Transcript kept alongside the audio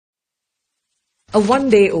A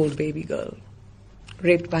one-day-old baby girl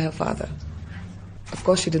raped by her father. Of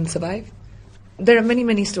course, she didn't survive. There are many,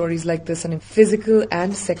 many stories like this, and physical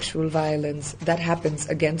and sexual violence that happens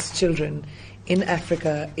against children in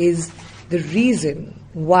Africa is the reason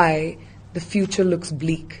why the future looks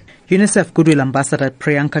bleak. UNICEF Goodwill Ambassador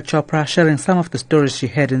Priyanka Chopra sharing some of the stories she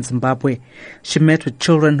heard in Zimbabwe. She met with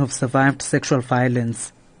children who've survived sexual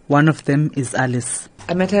violence. One of them is Alice.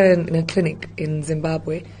 I met her in a clinic in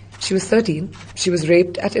Zimbabwe. She was 13. She was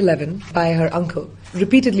raped at 11 by her uncle,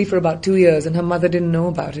 repeatedly for about 2 years, and her mother didn't know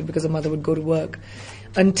about it because her mother would go to work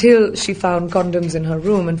until she found condoms in her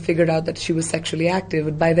room and figured out that she was sexually active.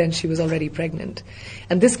 But by then she was already pregnant.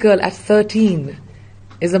 And this girl at 13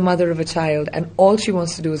 is a mother of a child, and all she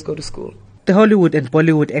wants to do is go to school. The Hollywood and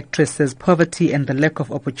Bollywood actress says poverty and the lack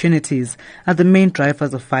of opportunities are the main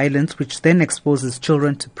drivers of violence, which then exposes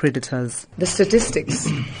children to predators. The statistics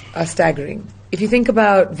are staggering. If you think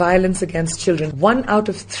about violence against children, 1 out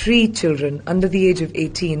of 3 children under the age of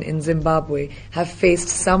 18 in Zimbabwe have faced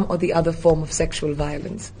some or the other form of sexual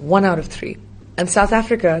violence. 1 out of 3. And South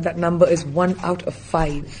Africa, that number is 1 out of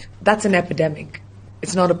 5. That's an epidemic.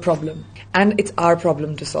 It's not a problem. And it's our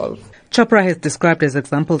problem to solve. Chopra has described as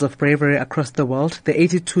examples of bravery across the world the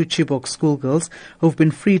 82 Chibok schoolgirls who've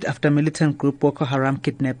been freed after militant group Boko Haram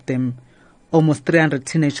kidnapped them. Almost 300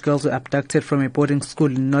 teenage girls were abducted from a boarding school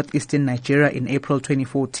in northeastern Nigeria in April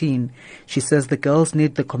 2014. She says the girls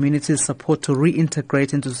need the community's support to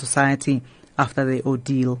reintegrate into society after the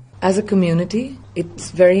ordeal. As a community,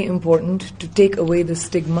 it's very important to take away the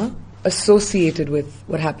stigma associated with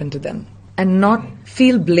what happened to them and not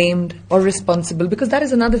feel blamed or responsible, because that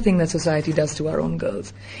is another thing that society does to our own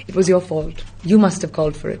girls. It was your fault. You must have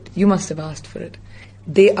called for it. You must have asked for it.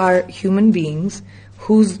 They are human beings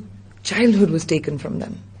whose childhood was taken from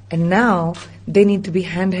them. And now they need to be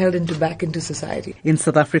handheld back into society. In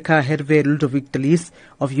South Africa, Hervé Ludovic Delis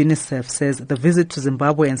of UNICEF says the visit to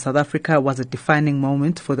Zimbabwe and South Africa was a defining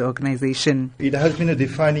moment for the organization. It has been a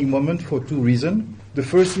defining moment for 2 reasons. The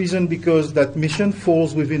first reason because that mission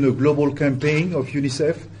falls within a global campaign of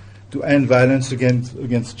UNICEF to end violence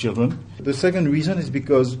against children. The second reason is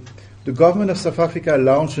because the government of South Africa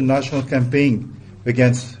launched a national campaign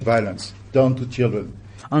against violence done to children.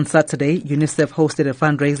 On Saturday, UNICEF hosted a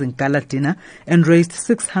fundraising gala dinner and raised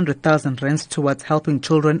 600,000 rands towards helping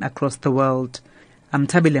children across the world. I'm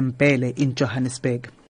Thabile Mbhele in Johannesburg.